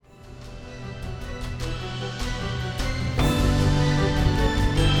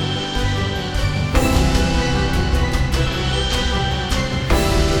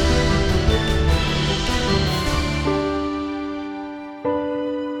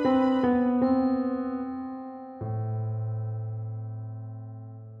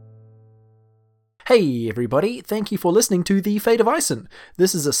Hey everybody, thank you for listening to The Fate of Ison.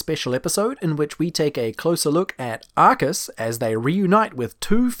 This is a special episode in which we take a closer look at Arcus as they reunite with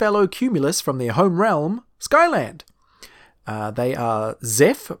two fellow Cumulus from their home realm, Skyland. They are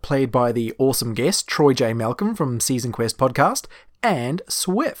Zeph, played by the awesome guest Troy J. Malcolm from Season Quest podcast, and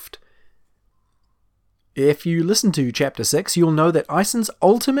Swift. If you listen to Chapter 6, you'll know that Ison's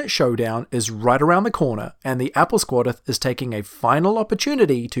ultimate showdown is right around the corner, and the Apple Squadeth is taking a final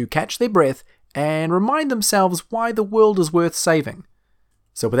opportunity to catch their breath and remind themselves why the world is worth saving.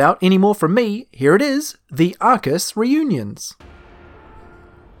 So without any more from me, here it is, the Arcus Reunions.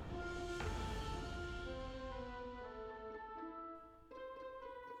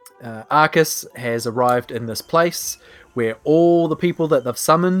 Arcus has arrived in this place where all the people that they've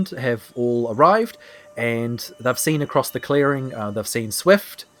summoned have all arrived, and they've seen across the clearing, they've seen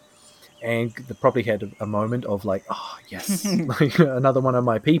Swift, and they've probably had a moment of like, oh yes, like, another one of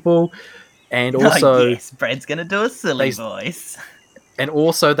my people. And also, oh, yes, Brad's gonna do a silly voice. And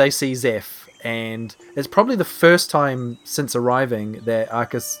also they see Zeph, and it's probably the first time since arriving that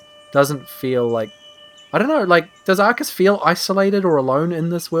Arcus doesn't feel like, I don't know, like, does Arcus feel isolated or alone in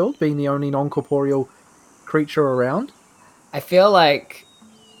this world, being the only non-corporeal creature around? I feel like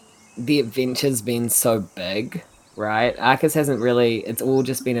the adventure's been so big, right? Arcus hasn't really, it's all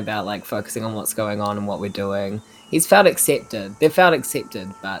just been about, like, focusing on what's going on and what we're doing. He's felt accepted. They've felt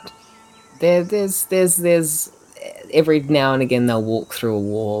accepted, but there's every now and again they'll walk through a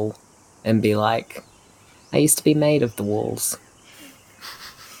wall and be like, I used to be made of the walls.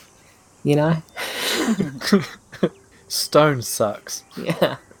 You know? Stone sucks.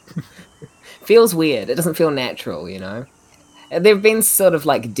 Yeah. Feels weird. It doesn't feel natural, you know? There have been sort of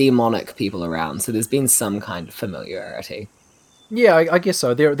like demonic people around, so there's been some kind of familiarity. Yeah, I guess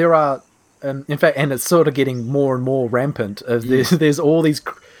so. There are, in fact, and it's sort of getting more and more rampant. There's all these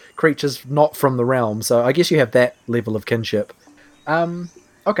creatures not from the realm, so I guess you have that level of kinship.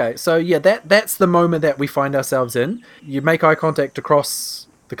 Okay, so yeah, that's the moment that we find ourselves in. You make eye contact across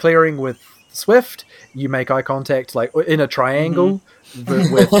the clearing with Swift. You make eye contact like in a triangle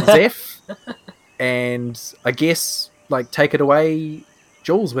with Zeph, and I guess like take it away,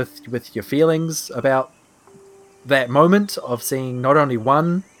 Jules, with your feelings about that moment of seeing not only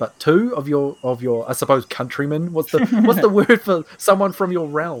one but two of your I suppose countrymen. What's the word for someone from your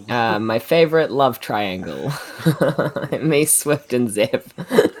realm? My favorite love triangle. Me, Swift, and Zeph.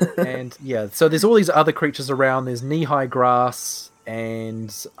 And yeah, so there's all these other creatures around. There's knee-high grass,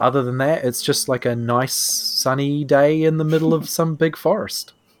 and other than that, it's just like a nice sunny day in the middle of some big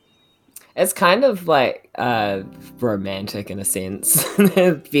forest. It's kind of like romantic in a sense.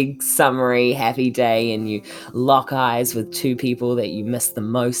 Big summery, happy day, and you lock eyes with two people that you miss the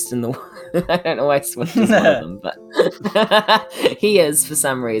most in the world. I don't know why Swift is one of them, but he is for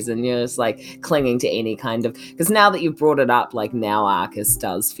some reason. You're just like clinging to any kind of, because now that you've brought it up, like now Arcus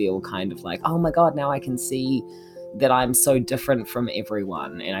does feel kind of like, oh my god, now I can see that I'm so different from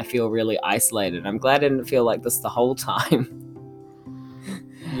everyone, and I feel really isolated. I'm glad I didn't feel like this the whole time.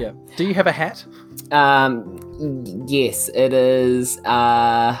 Yeah. Do you have a hat? Yes, it is.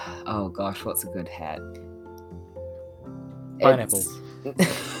 Oh gosh, what's a good hat? Pineapples.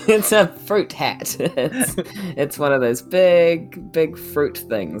 It's a fruit hat. It's one of those big fruit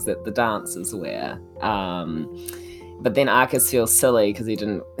things that the dancers wear. But then Arcus feels silly because he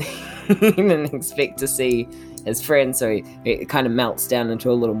didn't expect to see his friend, so it kind of melts down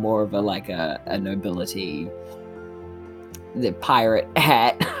into a little more of a nobility. The pirate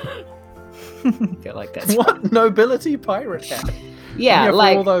hat. I feel like that's what fun. Nobility pirate hat? Yeah,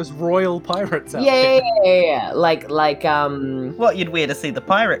 like all those royal pirates out there. Yeah. Like what you'd wear to see the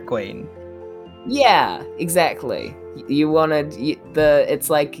pirate queen. Yeah, exactly. You wanted it's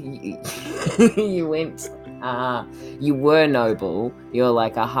like you went. You were noble. You're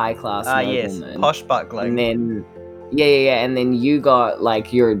like a high class nobleman. Yes, posh buckling. And then. Yeah, and then you got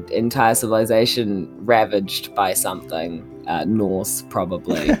like your entire civilization ravaged by something, Norse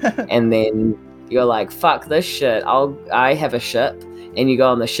probably, and then you're like, fuck this shit, I have a ship, and you go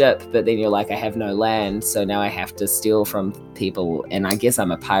on the ship, but then you're like, I have no land, so now I have to steal from people, and I guess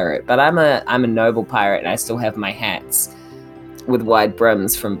I'm a pirate, but I'm a noble pirate, and I still have my hats with wide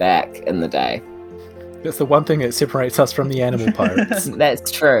brims from back in the day. That's the one thing that separates us from the animal pirates.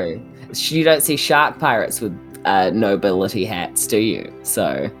 That's true. You don't see shark pirates with nobility hats, do you?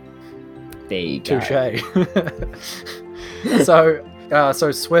 So there you go. Touche.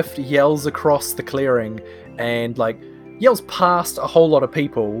 So Swift yells across the clearing and like yells past a whole lot of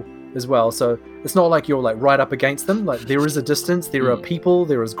people as well. So it's not like you're like right up against them. Like there is a distance, there are people,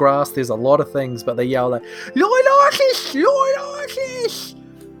 there is grass, there's a lot of things, but they yell like, Lord Arcus! Lord Arcus!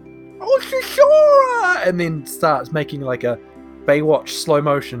 Shishora! And then starts making like a Baywatch slow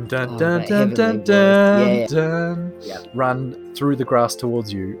motion. Dun, dun, that dun, heavenly dun, voice. dun, Yeah. dun. Yep. Run through the grass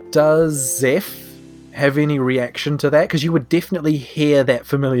towards you. Does Zeph have any reaction to that? Because you would definitely hear that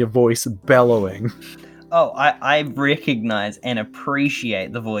familiar voice bellowing. Oh, I recognize and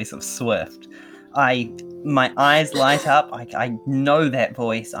appreciate the voice of Swift. My eyes light up. I know that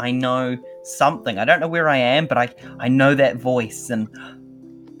voice. I know something. I don't know where I am, but I know that voice, and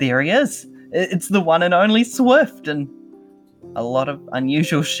there he is. It's the one and only Swift, and a lot of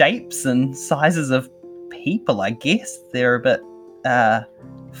unusual shapes and sizes of people, I guess. They're a bit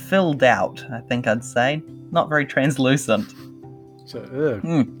filled out, I think I'd say. Not very translucent. So,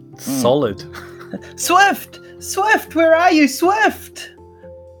 solid. Swift! Swift, where are you, Swift?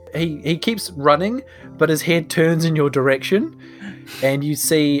 He keeps running, but his head turns in your direction, and you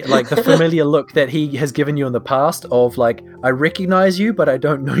see like the familiar look that he has given you in the past of like, I recognize you, but I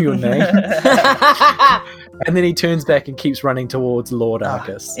don't know your name. And then he turns back and keeps running towards Lord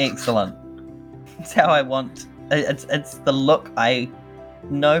Arcus. Excellent. It's how I want. It's the look I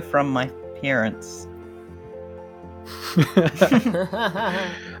know from my parents.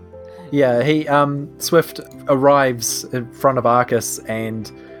 Yeah, he Swift arrives in front of Arcus and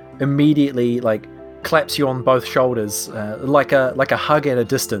immediately like claps you on both shoulders, like a hug at a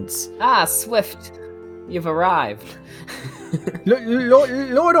distance. Swift, you've arrived.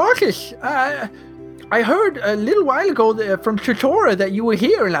 Lord Arcus, I heard a little while ago from Chitora that you were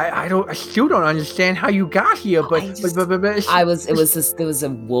here, and I still don't understand how you got here. But there was a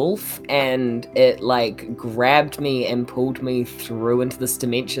wolf, and it like grabbed me and pulled me through into this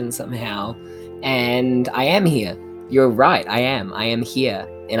dimension somehow, and I am here. You're right, I am here,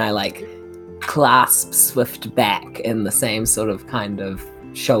 and I like clasp Swift back in the same sort of kind of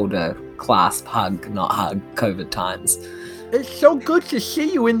shoulder clasp, hug, not hug, COVID times. It's so good to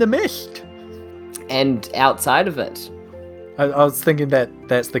see you in the mist. And outside of it, I was thinking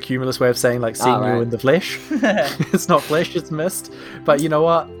that's the Cumulus way of saying like seeing you in the flesh. It's not flesh, it's mist. But you know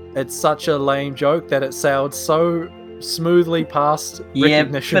what? It's such a lame joke that it sailed so smoothly past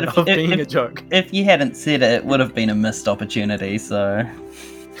recognition of being a joke. If you hadn't said it, it would have been a missed opportunity, so...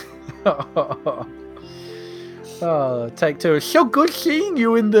 Take two. It's so good seeing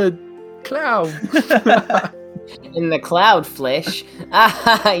you in the cloud. In the cloud flesh.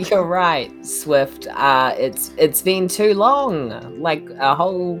 You're right, Swift. It's been too long. Like a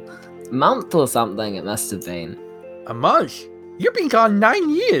whole month or something it must have been. A month? You've been gone 9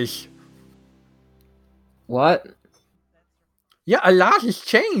 years. What? Yeah, a lot has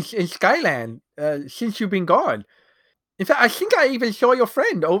changed in Skyland since you've been gone. In fact, I think I even saw your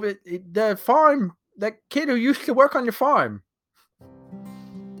friend over at the farm, that kid who used to work on your farm.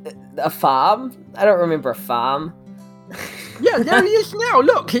 A farm? I don't remember a farm. Yeah, there he is now.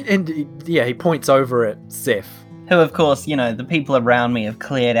 Look, he points over at Zeph. Who, of course, the people around me have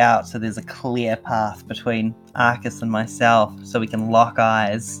cleared out, so there's a clear path between Arcus and myself, so we can lock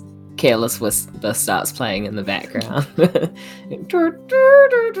eyes. Careless Whisper starts playing in the background.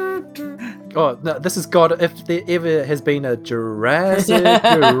 Oh, no, this is God. If there ever has been a Jurassic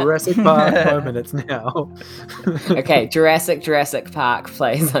Park moment, it's now. Okay, Jurassic Park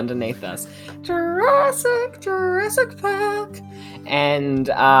plays underneath us. Jurassic Park. And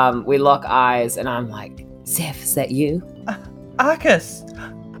we lock eyes, and I'm like, Zeph, is that you? Arcus!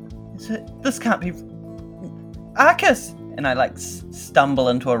 This can't be... Arcus! And I like stumble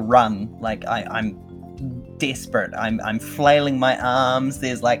into a run, like I'm desperate. I'm flailing my arms.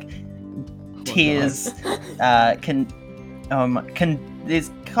 There's like tears.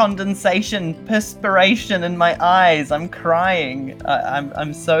 There's condensation, perspiration in my eyes. I'm crying.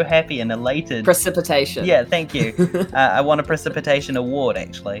 I'm so happy and elated. Precipitation. Yeah, thank you. I won a precipitation award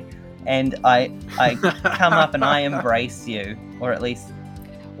actually, and I come up and I embrace you, or at least.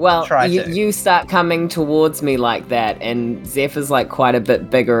 Well, you start coming towards me like that, and Zeph is like quite a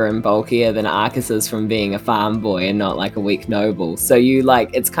bit bigger and bulkier than Arcus is from being a farm boy and not like a weak noble. So you like,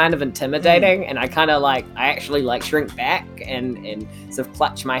 it's kind of intimidating, and I kind of like, I actually like shrink back and sort of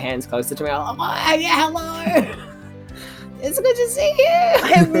clutch my hands closer to me. I'm like, oh, yeah, hello. It's good to see you.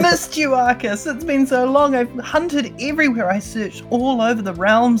 I have missed you, Arcus. It's been so long. I've hunted everywhere. I searched all over the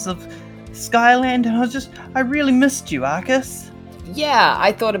realms of Skyland, and I really missed you, Arcus. Yeah,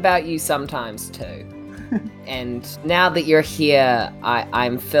 I thought about you sometimes too. And now that you're here,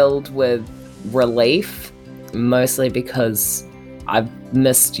 I'm filled with relief, mostly because I've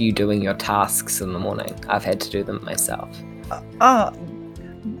missed you doing your tasks in the morning. I've had to do them myself.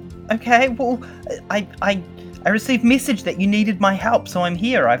 Okay, well, I received message that you needed my help, so I'm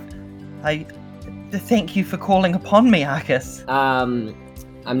here. I thank you for calling upon me, Arcus.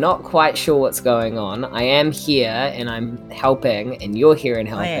 I'm not quite sure what's going on. I am here and I'm helping, and you're here and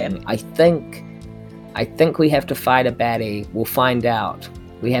helping. I think we have to fight a baddie. We'll find out.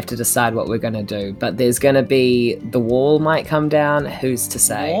 We have to decide what we're gonna do. But there's gonna be the wall might come down. Who's to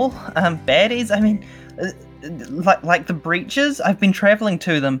say? Wall? Baddies? I mean, like the breaches. I've been traveling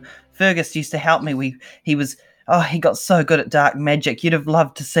to them. Fergus used to help me. He got so good at dark magic. You'd have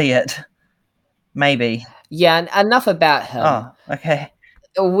loved to see it. Maybe. Yeah. Enough about him. Oh, okay.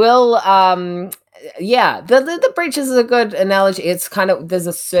 We'll yeah, the breaches is a good analogy. It's kind of, there's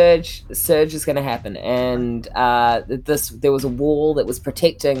a surge is going to happen, and there was a wall that was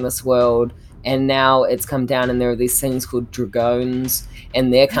protecting this world, and now it's come down, and there are these things called dragoons,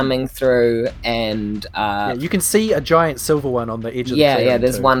 and they're coming through, and you can see a giant silver one on the edge of the clearing,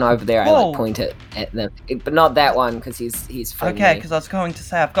 there's too. one over there. Whoa. I like point it at them, but not that one because he's friendly. Okay, because I was going to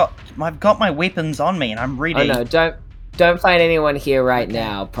say I've got my weapons on me and I'm ready. Oh no, don't find anyone here right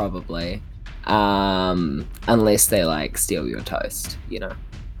now, probably. Unless they like steal your toast, you know.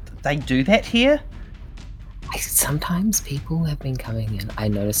 They do that here? Sometimes people have been coming in, I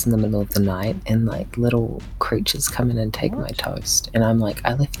notice, in the middle of the night, and like little creatures come in and take my toast, and I'm like,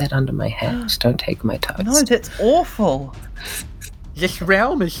 I left that under my hat. Don't take my toast. No, that's awful. This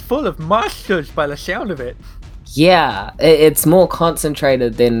realm is full of monsters by the sound of it. Yeah, it's more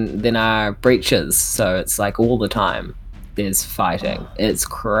concentrated than our breaches, so it's like all the time there's fighting. It's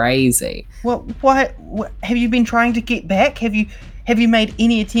crazy. Why have you been trying to get back? Have you made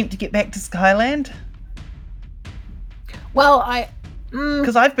any attempt to get back to Skyland? Well,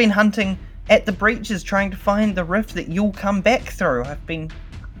 because I've been hunting at the breaches trying to find the rift that you'll come back through.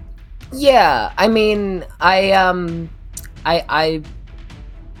 Yeah, I mean, I've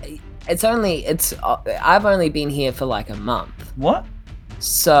only been here for like a month. What?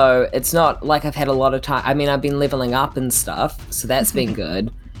 So it's not like I've had a lot of time. I mean, I've been leveling up and stuff, so that's been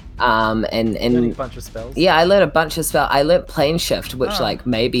good. And learning a bunch of spells. Yeah, I learned a bunch of spells. I learned plane shift, which like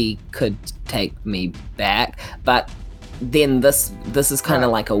maybe could take me back, but then this is kind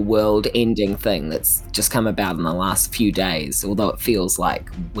of like a world-ending thing that's just come about in the last few days, although it feels like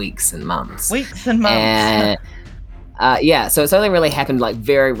weeks and months. Yeah, so it's only really happened like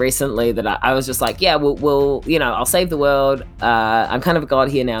very recently that I was just like, yeah, we'll I'll save the world. I'm kind of a god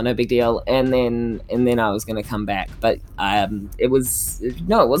here now, no big deal. And then I was gonna come back, but it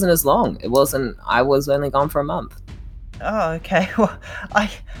wasn't as long. I was only gone for a month. Oh, okay. Well, I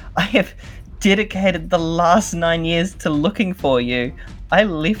have dedicated the last 9 years to looking for you. I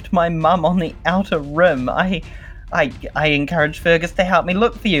left my mum on the outer rim. I encouraged Fergus to help me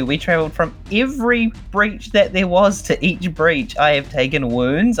look for you. We travelled from every breach that there was to each breach. I have taken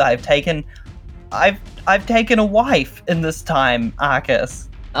wounds. I've taken a wife in this time, Arcus.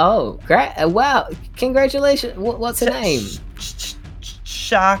 Oh, great! Wow, congratulations! What's her name?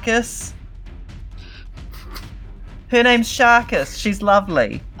 Sharkus. Her name's Sharkus. She's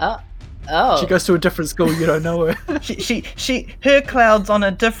lovely. Oh. She goes to a different school. You don't know her. Her cloud's on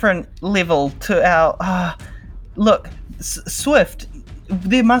a different level to our. Look, Swift,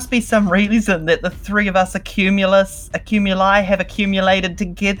 there must be some reason that the three of us accumuli have accumulated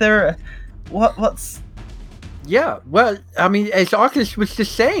together. What's... Yeah, well, I mean, as Arcus was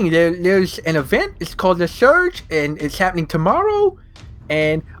just saying, there's an event, it's called The Surge, and it's happening tomorrow,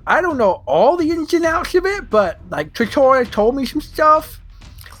 and I don't know all the ins and outs of it, but, like, Trattora told me some stuff.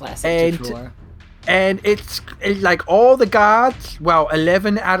 Classic Trattora. And it's like all the gods, well,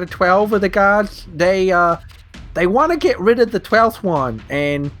 11 out of 12 of the gods, they want to get rid of the 12th one,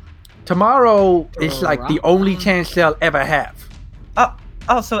 and tomorrow is like the only chance they'll ever have.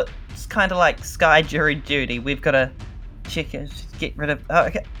 Oh, so it's kind of like Sky Jury Duty. We've got to get rid of... Oh,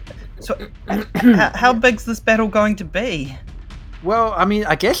 okay. So, how big's this battle going to be? Well, I mean,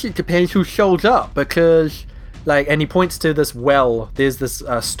 I guess it depends who shows up, because, like, and he points to this well. There's this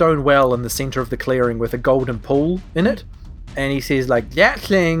stone well in the center of the clearing with a golden pool in it, and he says, like, that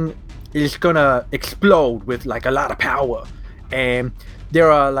thing is gonna explode with like a lot of power, and there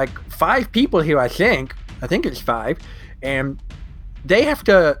are like 5 people here. I think it's 5, and they have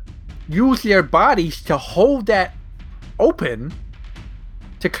to use their bodies to hold that open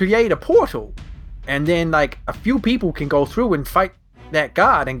to create a portal, and then like a few people can go through and fight that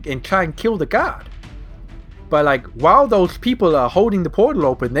god and try and kill the god. But like while those people are holding the portal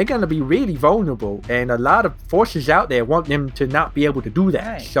open, they're gonna be really vulnerable, and a lot of forces out there want them to not be able to do that.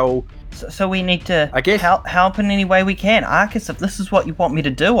 Right. So we need to, I guess, help in any way we can. Arcus, if this is what you want me to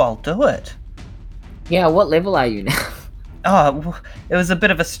do, I'll do it. Yeah, what level are you now? Oh, it was a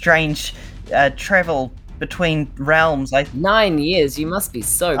bit of a strange travel between realms. 9 years. You must be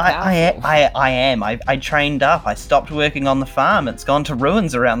so powerful. I am. I trained up. I stopped working on the farm. It's gone to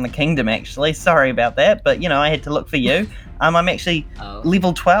ruins around the kingdom, actually. Sorry about that, but I had to look for you. I'm actually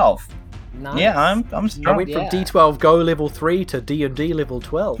level 12. Nice. Yeah, I'm I strong. went from D12 Go level 3 to D&D level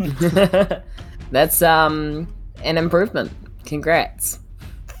 12. That's an improvement. Congrats.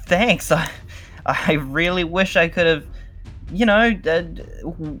 Thanks. I really wish I could have,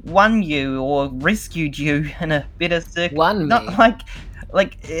 won you or rescued you in a better circumstance. Won me. Not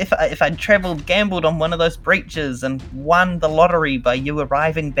like if I'd gambled on one of those breaches and won the lottery by you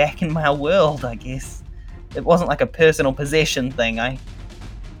arriving back in my world. I guess it wasn't like a personal possession thing.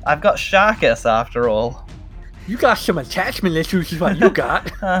 I've got Sharkus after all. You got some attachment issues is what you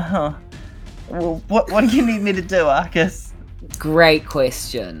got. Uh-huh. Well, what do you need me to do, Arcus? Great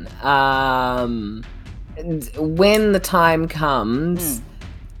question. When the time comes,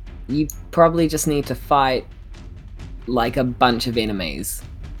 you probably just need to fight like a bunch of enemies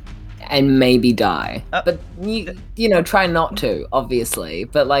and maybe die. But try not to, obviously.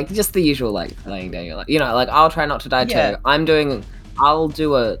 But like just the usual, like laying down your life. Like I'll try not to die too. I'll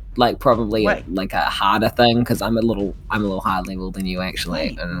do probably a harder thing because I'm a little higher level than you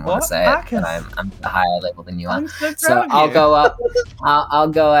actually. I don't want to say it, but I'm a higher level than you are. I'm so So proud of I'll you. go up. I'll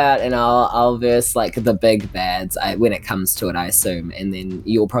go out and I'll verse like the big bads when it comes to it, I assume, and then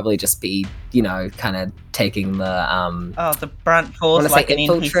you'll probably just be kind of taking the the brunt force like an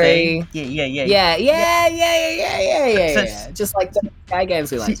infantry. NPC. Yeah. So- Just like the guy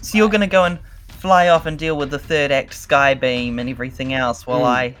games we like. So you're gonna go and fly off and deal with the third act Skybeam and everything else while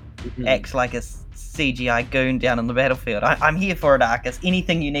I act like a CGI goon down on the battlefield. I'm here for it, Arcus.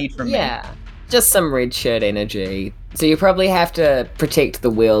 Anything you need from me. Yeah, just some red shirt energy. So you probably have to protect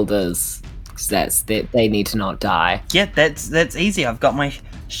the wielders, because they need to not die. Yeah, that's easy. I've got my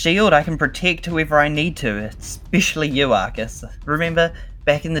shield. I can protect whoever I need to, especially you, Arcus. Remember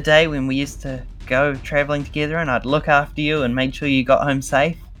back in the day when we used to go traveling together and I'd look after you and made sure you got home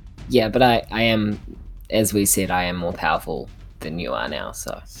safe? Yeah, but I am, as we said, I am more powerful than you are now,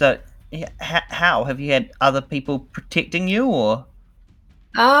 so... So, how? Have you had other people protecting you, or...?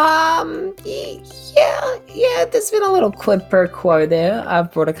 Yeah, there's been a little quid pro quo there.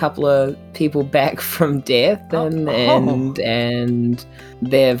 I've brought a couple of people back from death, and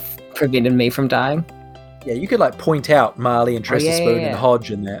they've prevented me from dying. Yeah, you could point out Marley and Trestle Spoon and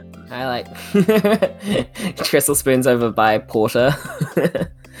Hodge and that. I Trestle Spoon's over by Porter.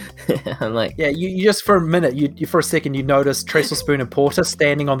 I'm like, yeah, you just for a minute, you for a second, you notice Trestle Spoon and Porter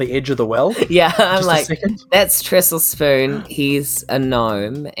standing on the edge of the well. Yeah, I'm just like, a second. That's Trestle Spoon. He's a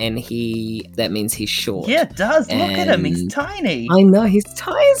gnome, and that means he's short. Yeah, it does. Look at him. He's tiny. I know he's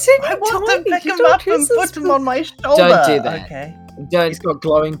tiny. I want to pick him up and put him on my shoulder. Don't do that. Okay. He's got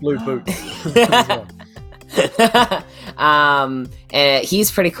glowing blue boots. He's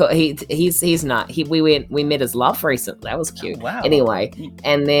pretty cool. He's not. We met his love recently. That was cute. Oh, wow. Anyway,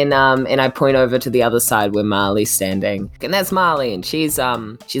 and then and I point over to the other side where Marley's standing, and that's Marley, and she's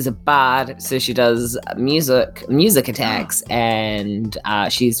a bard, so she does music attacks, and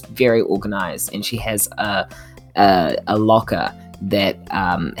she's very organized, and she has a locker that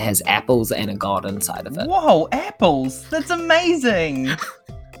has apples and a god inside of it. Whoa, apples! That's amazing.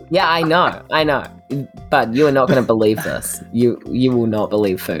 Yeah, I know, but you are not going to believe this. You will not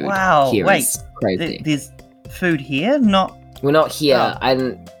believe food. Wow, here wait, is crazy. There's food here? Not... We're not here. Oh. I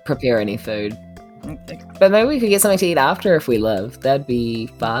didn't prepare any food. But maybe we could get something to eat after if we live. That'd be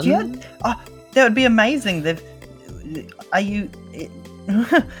fun. Yeah, that would be amazing. Are you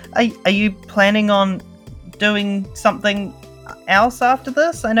planning on doing something else after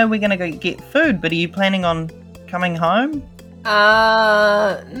this? I know we're going to go get food, but are you planning on coming home?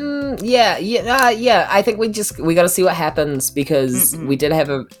 Yeah. I think we got to see what happens, because we did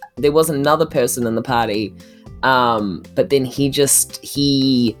there was another person in the party, but then he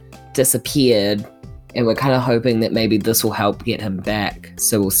disappeared, and we're kind of hoping that maybe this will help get him back.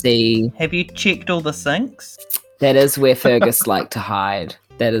 So we'll see. Have you checked all the sinks? That is where Fergus liked to hide.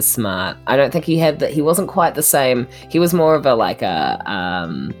 That is smart. I don't think he had that. He wasn't quite the same. He was more of a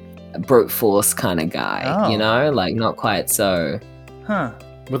brute force kind of guy, not quite so. Huh.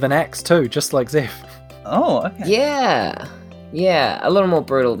 With an axe too, just like Zeph. Oh, okay. Yeah, a little more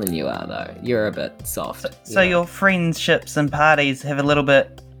brutal than you are, though. You're a bit soft. So your friendships and parties have a little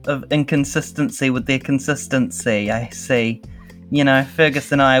bit of inconsistency with their consistency, I see.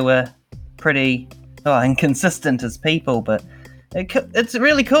 Fergus and I were pretty inconsistent as people, but it's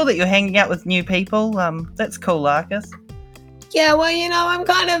really cool that you're hanging out with new people. That's cool, Arcus. Yeah, well, I'm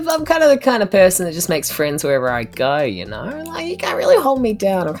kind of the kind of person that just makes friends wherever I go. Like you can't really hold me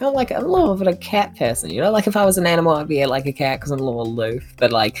down. I'm a little bit of a cat person. Like if I was an animal, I'd be like a cat because I'm a little aloof.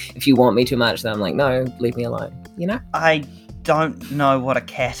 But like if you want me too much, then I'm like, no, leave me alone. I don't know what a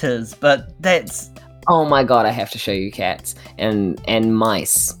cat is, but that's... Oh my god, I have to show you cats and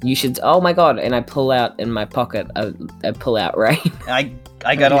mice. You should. Oh my god! And I pull out in my pocket a pull out ray.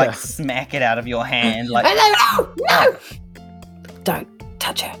 I gotta like smack it out of your hand, like no, don't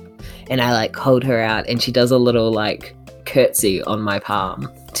touch her. And I like hold her out, and she does a little like curtsy on my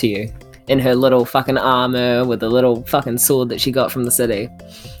palm to you in her little fucking armor with a little fucking sword that she got from the city.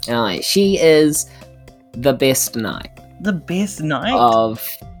 And I'm like, she is the best knight. The best knight of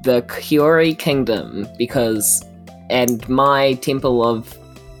the Kiori Kingdom, and my temple of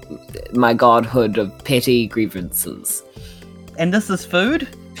my godhood of petty grievances. And this is food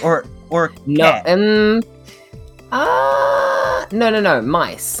or no, cat? No,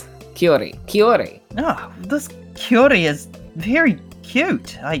 mice. Kiori. Oh, this Kiori is very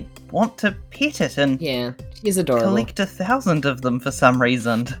cute. I want to pet it and yeah, she's adorable. Collect 1,000 of them for some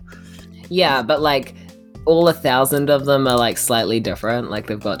reason. Yeah, but like all 1,000 of them are like slightly different. Like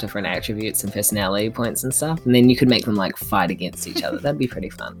they've got different attributes and personality points and stuff. And then you could make them like fight against each other. That'd be pretty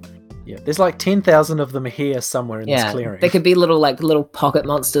fun. Yeah, there's like 10,000 of them here somewhere in this clearing. They could be little pocket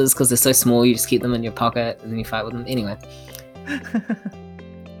monsters because they're so small. You just keep them in your pocket and then you fight with them. Anyway.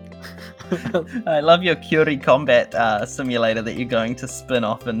 I love your Kiori combat simulator that you're going to spin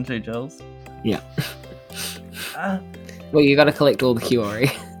off into, Jules. Yeah. Well, you got to collect all the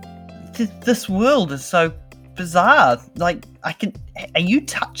Kiori. This world is so bizarre. Like, are you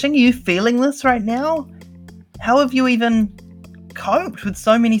feeling this right now? How have you even coped with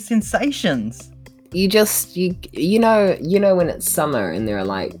so many sensations? You know when it's summer and there are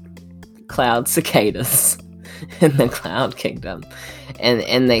like cloud cicadas in the Cloud Kingdom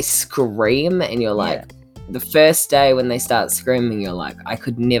and they scream and you're like, the first day when they start screaming, you're like, I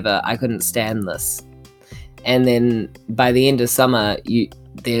couldn't stand this. And then by the end of summer,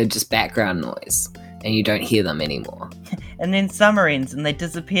 they're just background noise and you don't hear them anymore. And then summer ends and they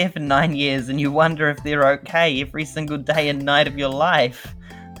disappear for 9 years and you wonder if they're okay every single day and night of your life.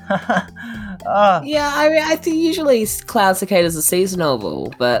 Oh. Yeah, I mean, I think usually cloud cicadas are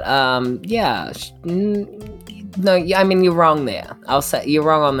seasonal, but no, I mean, you're wrong there. I'll say you're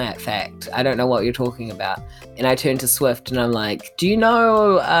wrong on that fact. I don't know what you're talking about. And I turn to Swift and I'm like, do you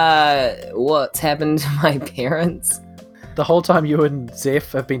know what's happened to my parents? The whole time you and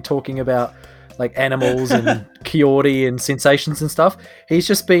Zeph have been talking about like animals and Kiori and sensations and stuff, he's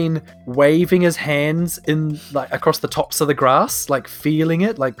just been waving his hands in like across the tops of the grass, like feeling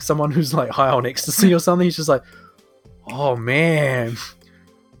it, like someone who's like high on ecstasy or something. He's just like, oh man,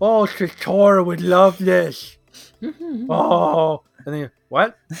 oh Trattora would love this. Oh, and then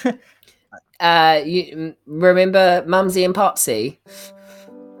what? You remember Mumsy and Popsy?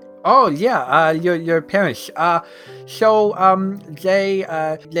 Oh yeah, your parents.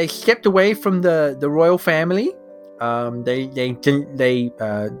 They stepped away from the royal family. They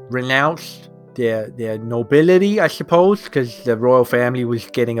renounced their nobility, I suppose, because the royal family was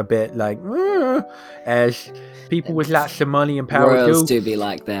getting a bit like as people with lots of money and power Royals do be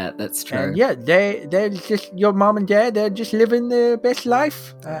like that. That's true. And yeah, they're just your mom and dad. They're just living their best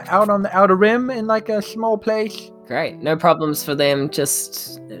life out on the outer rim in like a small place. Great, no problems for them.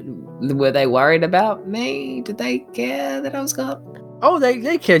 Just were they worried about me? Did they care that I was gone? Oh,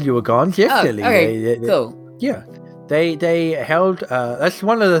 they cared you were gone. Definitely. Oh, okay, cool. Yeah. They held. That's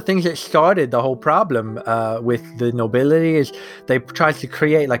one of the things that started the whole problem with the nobility. Is they tried to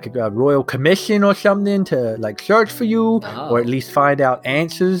create like a royal commission or something to like search for you, or at least find out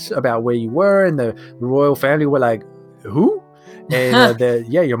answers about where you were. And the royal family were like, "Who?" And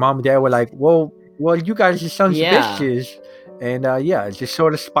your mom and dad were like, "Well, you guys are sons of bitches." And it just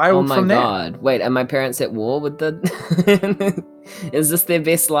sort of spiraled from there. Oh my god! Wait, are my parents at war with the? Is this their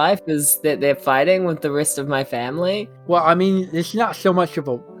best life? Is that they're fighting with the rest of my family? Well, I mean, it's not so much of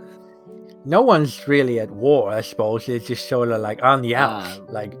a. No one's really at war, I suppose. It's just sort of like on the outs,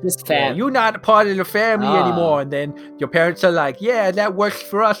 like just you're not a part of the family anymore. And then your parents are like, "Yeah, that works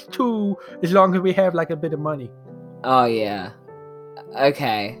for us too, as long as we have like a bit of money." Oh yeah,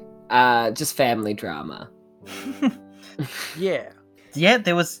 okay. Just family drama. Yeah.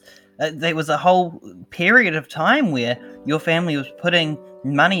 There was a whole period of time where your family was putting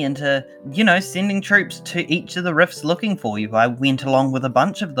money into, sending troops to each of the rifts looking for you. I went along with a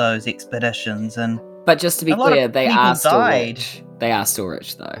bunch of those expeditions, but just to be clear, they are still died. rich. They are still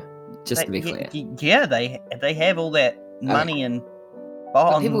rich, though. Just to be clear. Yeah, they have all that money and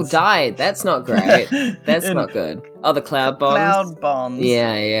bonds. But people died. That's not great. That's In not good. Oh, the cloud bonds. Cloud bonds.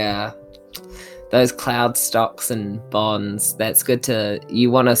 Yeah. Those cloud stocks and bonds. That's good to. You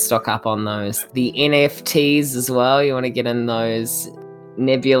want to stock up on those. The NFTs as well. You want to get in those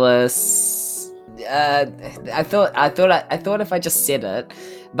nebulous. I thought if I just said it,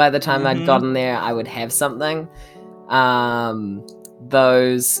 by the time I'd gotten there, I would have something.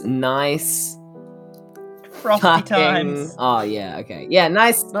 Those nice. Frosty times. Oh yeah, okay. Yeah,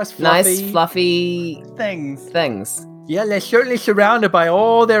 nice fluffy things. Yeah, they're certainly surrounded by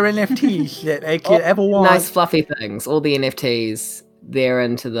all their NFTs that they could ever want. Nice fluffy things. All the NFTs, they're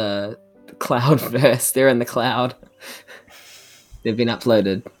into the Cloudverse. They're in the cloud. They've been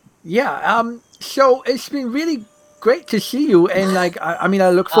uploaded. Yeah, so it's been really great to see you, and like, I mean, I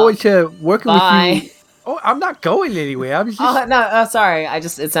look forward to working with you. Oh, I'm not going anywhere. I'm just... Oh no, sorry.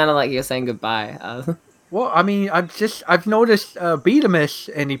 It sounded like you were saying goodbye. Well, I mean, I've noticed Beetlemus,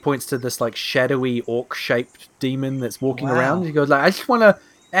 and he points to this like shadowy orc-shaped demon that's walking around. He goes like, I just want to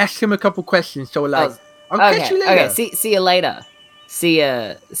ask him a couple questions. So like, I'll catch you later. Okay, see you later. See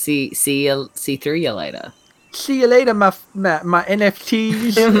through you later. See you later, my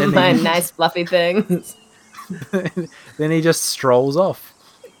NFTs. And my nice fluffy things. Then he just strolls off.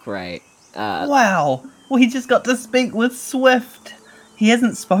 Great. Wow, we just got to speak with Swift. He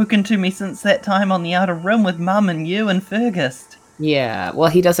hasn't spoken to me since that time on the Outer Rim with Mum and you and Fergus. Yeah, well,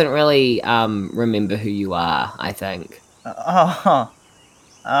 he doesn't really remember who you are, I think.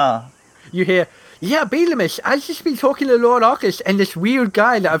 You hear, yeah, Beetlemus, I've just been talking to Lord Arcus and this weird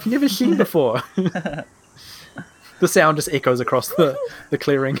guy that I've never seen before. The sound just echoes across the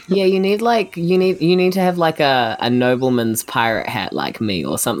clearing. Yeah, you need to have like a nobleman's pirate hat like me,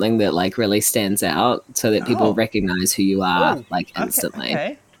 or something that like really stands out so that people recognize who you are like instantly.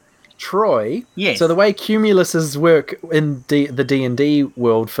 Okay. Troy. Yes. So the way cumuluses work in the D&D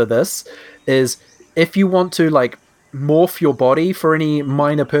world for this is if you want to like morph your body for any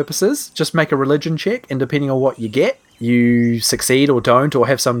minor purposes, just make a religion check, and depending on what you get, you succeed or don't, or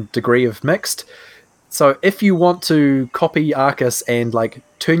have some degree of mixed. So if you want to copy Arcus and like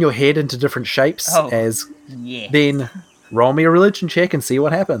turn your head into different shapes, then roll me a religion check and see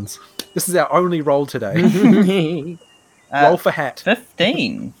what happens. This is our only roll today. Roll for hat.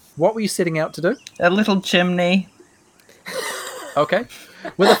 15. What were you setting out to do? A little chimney. Okay.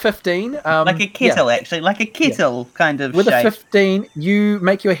 With a 15... like a kettle, actually. Like a kettle kind of With shape. a 15, you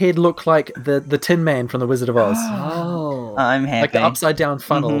make your head look like the Tin Man from The Wizard of Oz. Oh. I'm happy. Like the upside down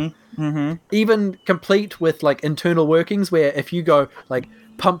funnel. Even complete with like internal workings where if you go like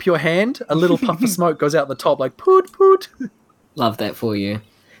pump your hand, a little puff of smoke goes out the top like poot poot. Love that for you.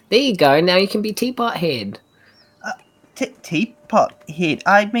 There you go. Now you can be Teapot Head. Teapot Head.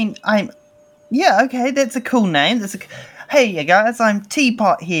 I mean, yeah, okay, that's a cool name. Hey, you guys, I'm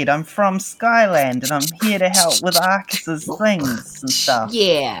Teapot Head. I'm from Skyland, and I'm here to help with Arcus's things and stuff.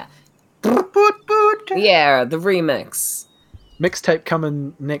 Yeah. Boot, boot, boot. Yeah, the remix. Mixtape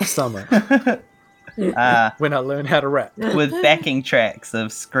coming next summer when I learn how to rap. With backing tracks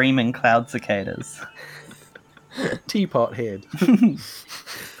of screaming cloud cicadas. Teapot Head.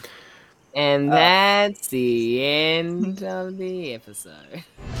 And that's the end of the episode.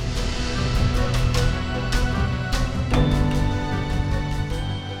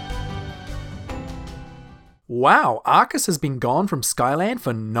 Wow, Arcus has been gone from Skyland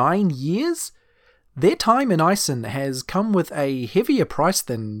for 9 years? Their time in Ison has come with a heavier price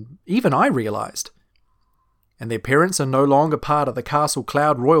than even I realised. And their parents are no longer part of the Castle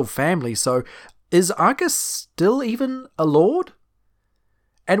Cloud royal family, so is Arcus still even a lord?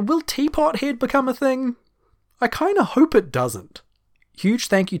 And will Teapot Head become a thing? I kinda hope it doesn't. Huge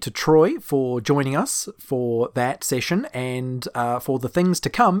thank you to Troy for joining us for that session and for the things to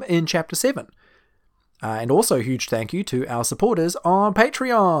come in Chapter 7. And also huge thank you to our supporters on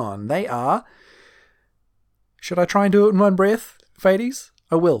Patreon. They are... Should I try and do it in one breath, Fades?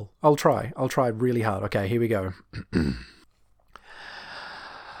 I will. I'll try. I'll try really hard. Okay, here we go.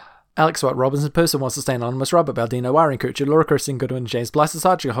 Alex Watt Robinson, Person Wants to Stay Anonymous, Robert Baldino, Warren Kutcher, Laura Kirsten Goodwin, James Blythe,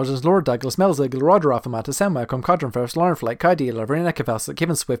 Sergio Hodgins, Laura Douglas, Mel Ziegler, Roger Affamata, Sam Malcolm, Codron First, Lauren Flake, Kai Dealer, Verena Kavasa,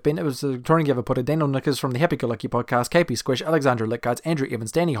 Kevin Swift, Ben, it was Victorian Giverputter, Daniel Nickers from the Happy Go Lucky Podcast, KP Squish, Alexandra Lickguards, Andrew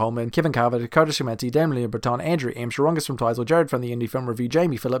Evans, Danny Holman, Kevin Carver, Dakota Shimanti, Damien Breton, Andrew M, Sharongus from Twizel, Jared from the Indie Film Review,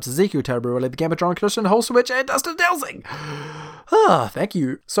 Jamie Phillips, Ezekiel Terbury, the Gamatron, Christian Holswich, and Dustin Delsing. Thank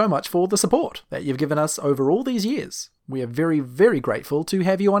you so much for the support that you've given us over all these years. We are very, very grateful to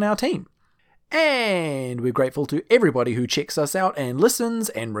have you on our team. And we're grateful to everybody who checks us out and listens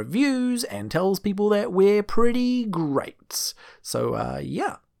and reviews and tells people that we're pretty great. So,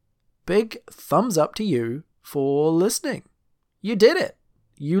 yeah, big thumbs up to you for listening. You did it.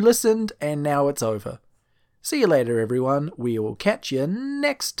 you listened and now it's over. See you later, everyone. We'll catch you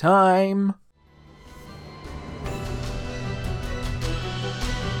next time.